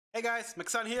Hey guys,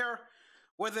 Mecha-san here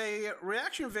with a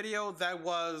reaction video that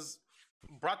was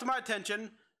brought to my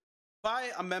attention by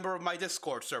a member of my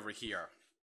Discord server here.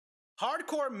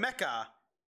 Hardcore Mecha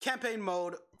campaign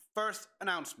mode first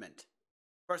announcement.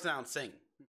 First announcing.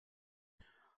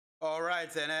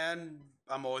 Alright then, and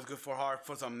I'm always good for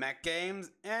some mech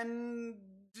games, and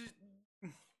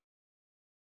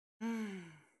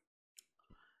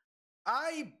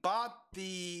I bought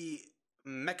the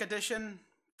Mech Edition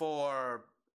for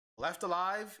Left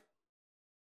Alive.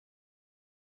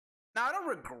 Now, I don't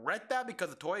regret that because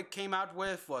the toy it came out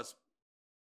with was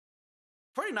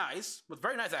pretty nice. It was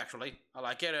very nice, actually. I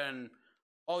like it, and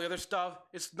all the other stuff.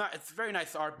 It's very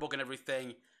nice art book and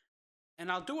everything.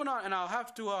 And I'll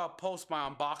have to post my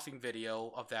unboxing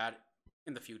video of that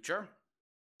in the future.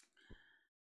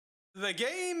 The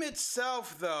game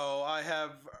itself, though, I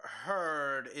have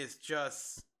heard is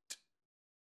just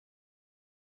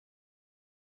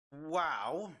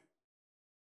wow.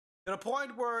 To the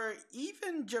point where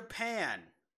even Japan,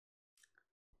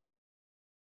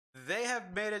 they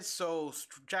have made it so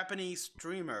Japanese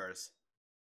streamers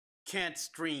can't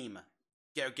stream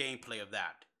their gameplay of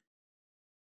that.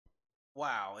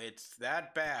 Wow, it's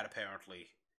that bad apparently.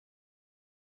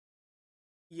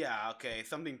 Yeah, okay,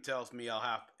 something tells me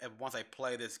once I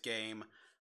play this game,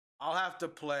 I'll have to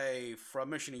play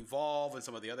From Mission Evolve and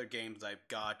some of the other games I've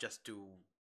got just to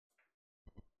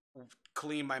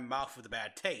clean my mouth with a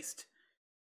bad taste.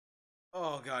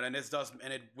 Oh god, and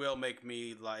it will make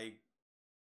me like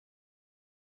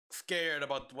scared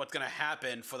about what's gonna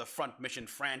happen for the Front Mission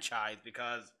franchise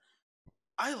because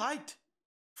I liked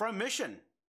Front Mission.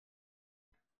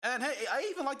 And hey, I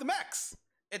even like the mechs.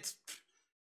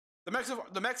 The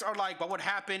mechs are like what would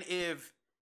happen if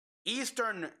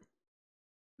Eastern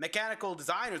mechanical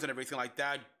designers and everything like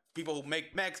that, people who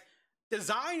make mechs,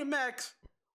 design mechs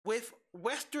with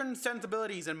Western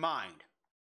sensibilities in mind.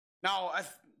 Now,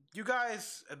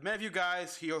 many of you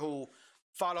guys here who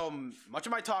follow much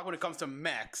of my talk when it comes to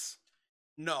mechs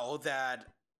know that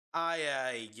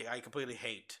I completely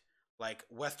hate like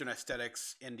Western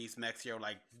aesthetics in these mechs here,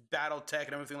 like BattleTech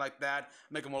and everything like that.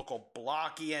 Make them look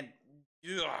blocky and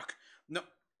yuck. No,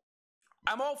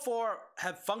 I'm all for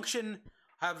have function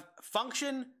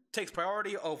takes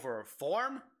priority over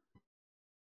form.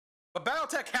 But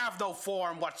BattleTech have no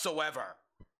form whatsoever.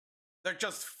 They're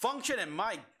just function, and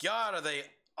my god, are they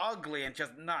ugly and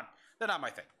just not. They're not my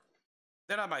thing.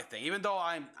 They're not my thing. Even though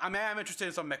I am interested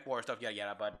in some mech war stuff,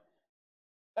 yeah, but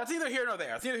that's neither here nor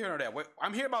there. It's neither here nor there.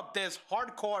 I'm here about this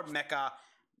hardcore mecha,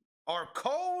 or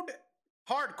code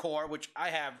hardcore, which I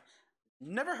have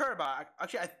never heard about.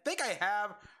 Actually, I think I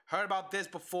have heard about this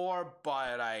before,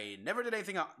 but I never did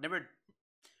anything. Never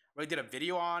really did a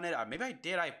video on it. Maybe I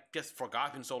did. I just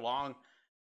forgot in so long.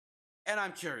 And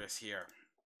I'm curious here.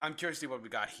 I'm curious to see what we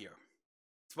got here.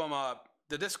 It's from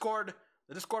the Discord.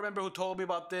 The Discord member who told me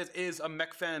about this is a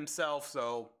mech fan himself,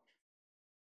 so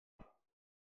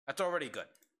that's already good.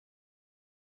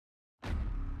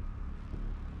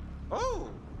 Oh!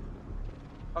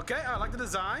 Okay, I like the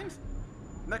design.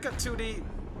 Mecha 2D.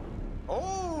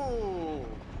 Oh!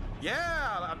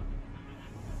 Yeah!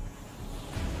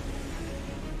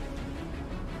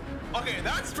 Okay,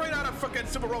 that's straight out of frickin'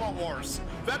 Super Robot Wars.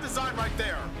 That design right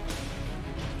there.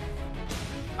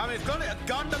 I mean, it's gonna a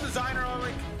Gundam designer,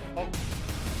 like,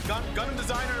 Gundam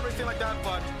designer and everything like that,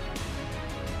 but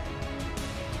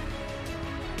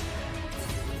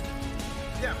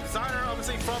yeah, designer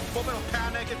obviously from Fullmetal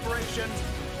Panic inspirations.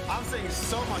 I'm seeing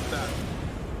so much that.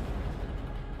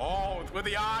 Oh, with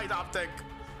the eyes optic.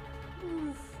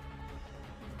 Oof.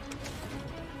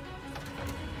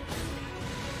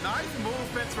 Nice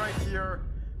movements right here.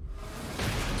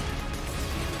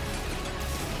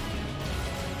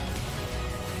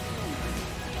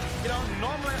 You know,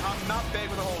 normally I'm not big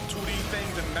with the whole 2D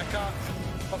things and mecha,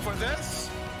 but for this,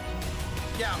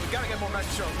 yeah, we gotta get more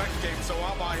mecha games, so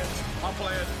I'll buy it, I'll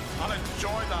play it, I'll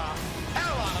enjoy the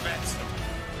hell out of it.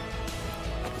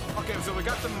 Okay, so we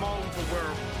got the mode where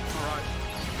we're, alright,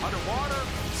 underwater,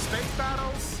 space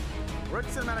battles, rich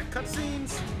cinematic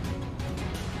cutscenes.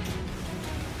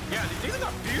 Yeah, these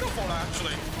are beautiful,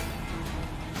 actually.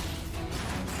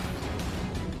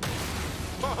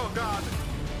 Oh god,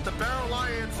 the Barrel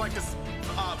Lion's like this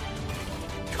cousin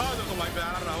or something like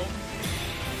that. I don't know.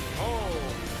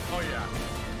 Oh yeah.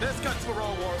 This got some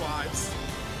World War vibes.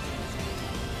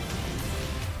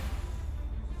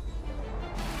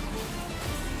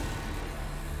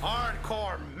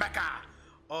 Hardcore mecha.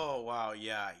 Oh wow,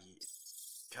 yeah.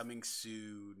 Coming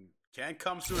soon. Can't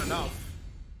come soon enough.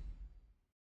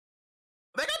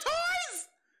 They got toys!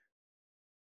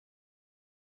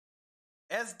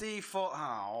 SD full.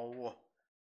 Oh.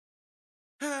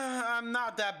 I'm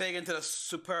not that big into the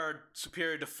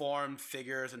superior deformed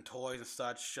figures and toys and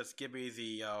such. Just give me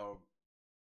the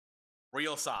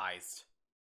real sized.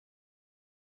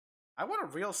 I want a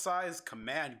real sized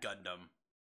Command Gundam.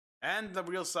 And the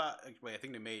real size. Wait, I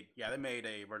think they made. Yeah, they made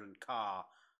a version Ka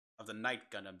of the Night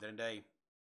Gundam, didn't they?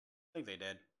 I think they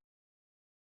did.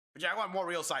 But yeah, I want more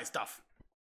real size stuff.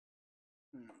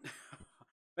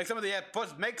 Make some of the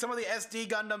SD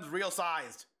Gundams real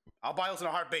sized. I'll buy those in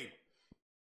a heartbeat.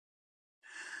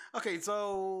 Okay,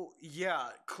 so yeah,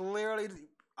 clearly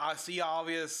I see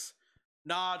obvious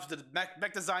nods to the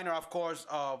mech designer, of course,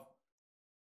 of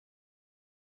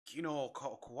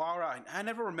Kawara. I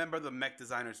never remember the mech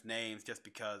designer's names just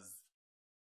because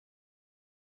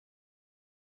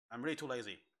I'm really too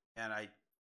lazy, and I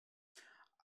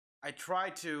try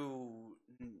to.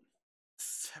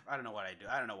 I don't know what I do.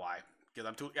 I don't know why.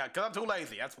 Because I'm too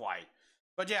lazy. That's why.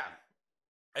 But yeah,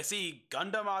 I see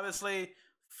Gundam obviously,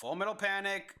 Full Metal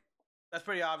Panic. That's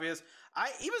pretty obvious.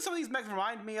 Even some of these mechs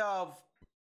remind me of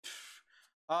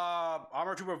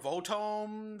Armor Trooper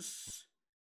Votomes.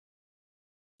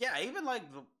 Yeah, even like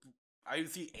I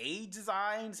see age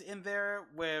designs in there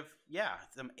with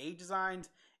some age designs.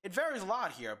 It varies a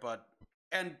lot here,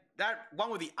 and that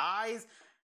one with the eyes,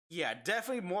 yeah,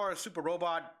 definitely more Super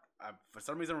Robot. For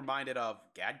some reason, reminded of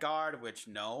Gadgard, which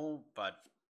no, but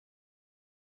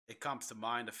it comes to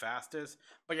mind the fastest.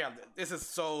 But yeah, this is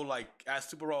so like as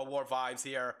Super Robot War vibes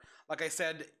here. Like I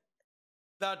said,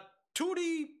 the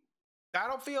 2D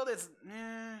Battlefield is.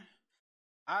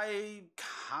 I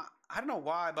don't know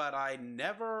why, but I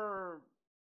never.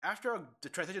 After the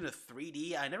transition to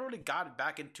 3D, I never really got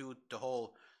back into the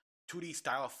whole 2D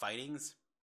style of fightings.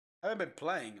 I haven't been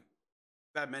playing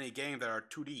that many games that are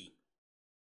 2D.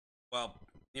 Well,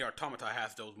 Nier Automata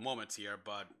has those moments here,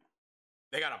 but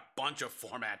they got a bunch of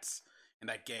formats in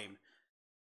that game.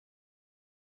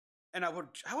 And I would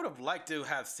have liked to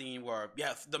have seen where,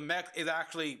 yes, the mech is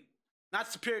actually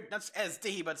not superior, not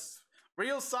SD, but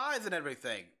real size and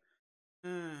everything.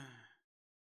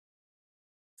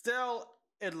 Still,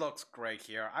 it looks great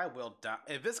here. I will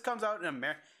if this comes out in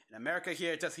America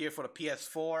here, just here for the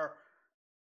PS4,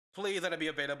 please let it be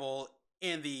available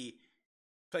in the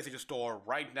PlayStation Store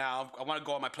right now. I want to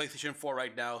go on my PlayStation 4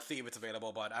 right now, see if it's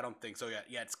available, but I don't think so yet.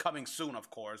 Yeah, it's coming soon, of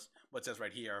course. What it says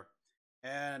right here.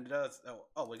 And we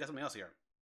got something else here.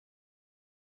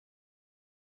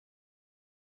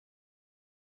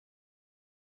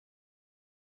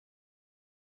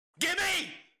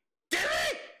 Gimme!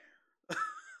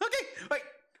 Okay, wait.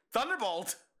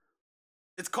 Thunderbolt.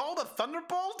 It's called a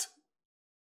Thunderbolt?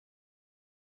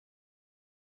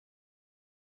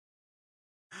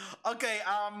 Okay,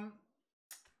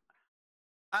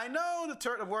 I know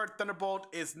the word Thunderbolt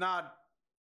is not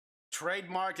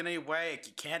trademarked in any way.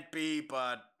 It can't be,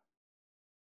 but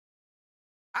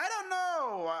I don't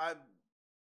know.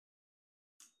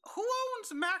 Who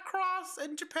owns Macross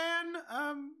in Japan?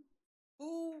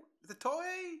 Who? Is it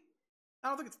Toei? I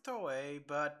don't think it's Toei,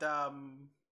 but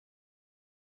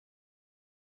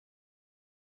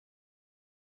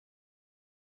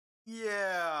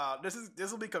yeah,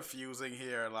 this will be confusing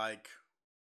here. Like,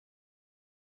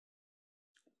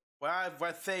 when I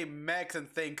say mechs and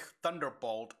think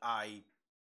Thunderbolt,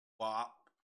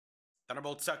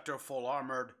 Thunderbolt Sector full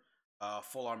armored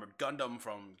Gundam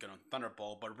from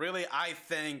Thunderbolt, but really I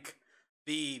think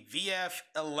the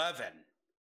VF-11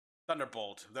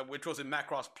 Thunderbolt, which was in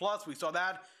Macross Plus. We saw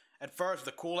that at first,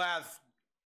 the cool ass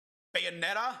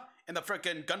Bayonetta in the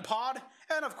freaking gun pod,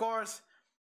 and of course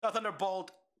the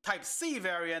Thunderbolt Type C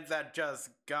variant that just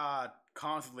got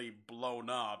constantly blown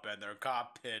up and their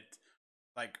cockpit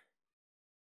like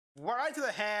right to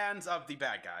the hands of the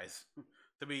bad guys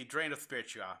to be drained of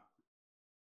spiritua.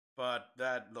 But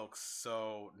that looks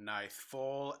so nice.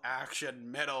 Full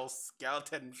action metal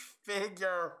skeleton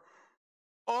figure.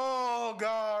 Oh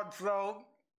god, so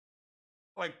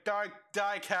like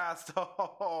die cast.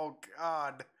 Oh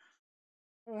god.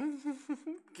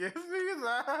 Give me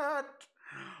that.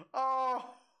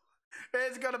 Oh,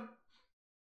 it's gonna.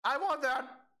 I want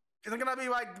that. Is it gonna be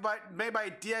made by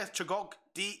DX Chigok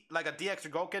like a DX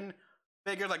Chigokin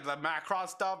figure, like the Macross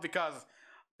stuff? Because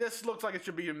this looks like it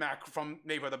should be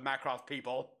made by the Macross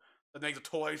people that make the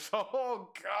toys.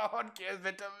 Oh god, give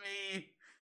it to me.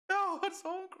 Oh, it's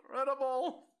so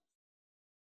incredible.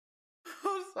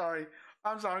 I'm sorry.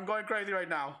 I'm going crazy right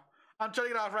now. I'm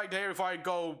turning it off right there before I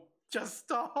go. Just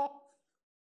stop.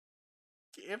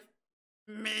 Give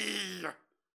me.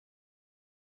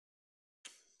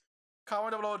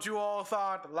 Comment below what you all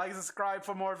thought. Like and subscribe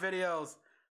for more videos.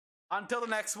 Until the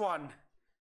next one,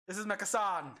 this is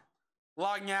Mecha-san,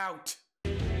 logging out.